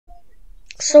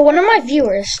So one of my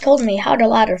viewers told me how to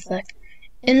ladder flick,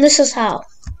 and this is how.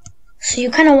 So you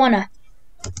kind of want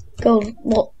to go,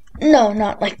 well, no,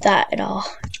 not like that at all.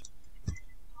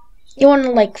 You want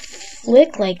to like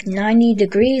flick like 90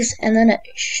 degrees, and then it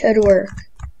should work.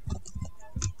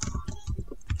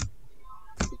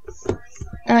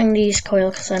 I'm going to use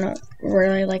coil because I don't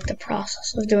really like the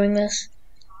process of doing this.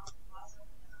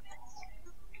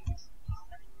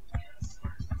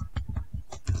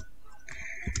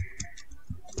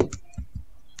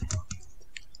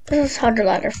 This is how to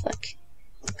ladder flick.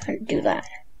 Kind of do that.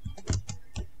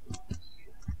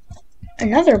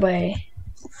 Another way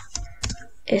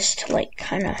is to like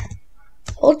kind of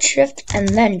hold shift and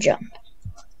then jump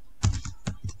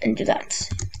and do that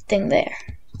thing there.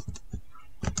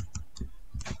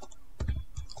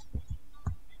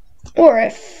 Or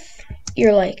if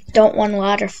you're like don't want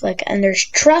ladder flick and there's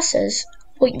trusses,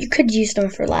 well, you could use them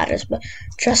for ladders, but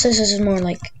trusses is more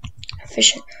like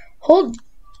efficient.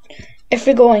 If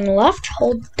you're going left,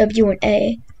 hold W and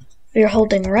A. If you're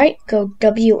holding right, go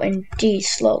W and D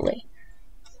slowly.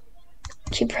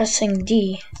 Keep pressing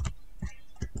D.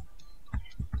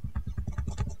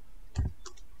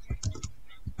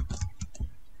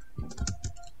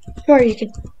 Or you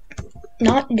could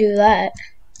not do that.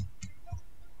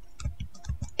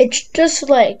 It's just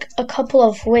like a couple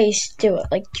of ways to do it.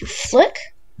 Like you flick.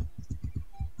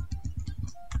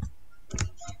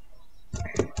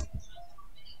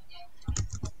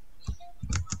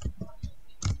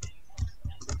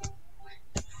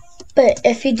 But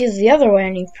if you do the other way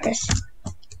and you press,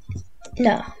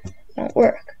 no, it won't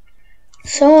work.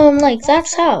 So like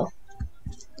that's how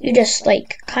you just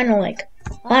like kind of like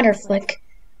ladder flick.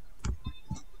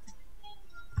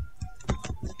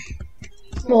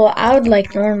 Well, I would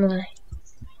like normally.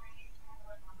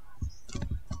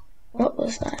 What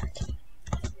was that?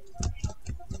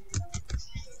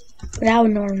 What I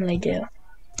would normally do.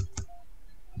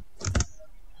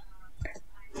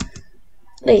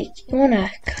 Like you wanna.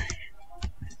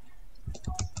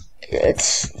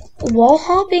 It's wall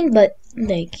hopping, but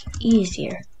like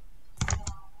easier.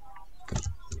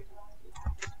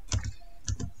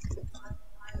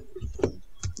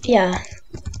 Yeah,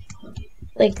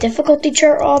 like difficulty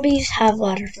chart obbies have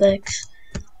ladder flicks.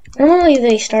 Normally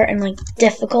they start in like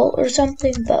difficult or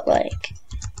something, but like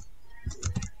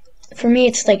for me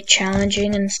it's like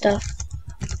challenging and stuff.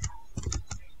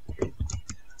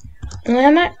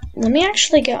 Let me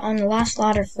actually get on the last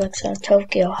ladder flicks on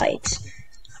Tokyo Heights.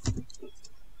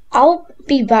 I'll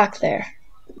be back there.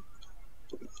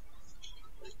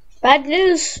 Bad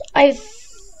news, I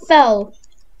fell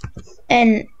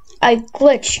and I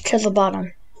glitched to the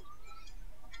bottom.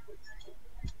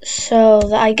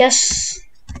 So I guess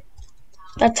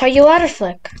that's how you ladder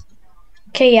flick.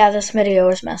 Okay, yeah, this video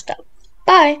was messed up.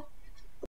 Bye.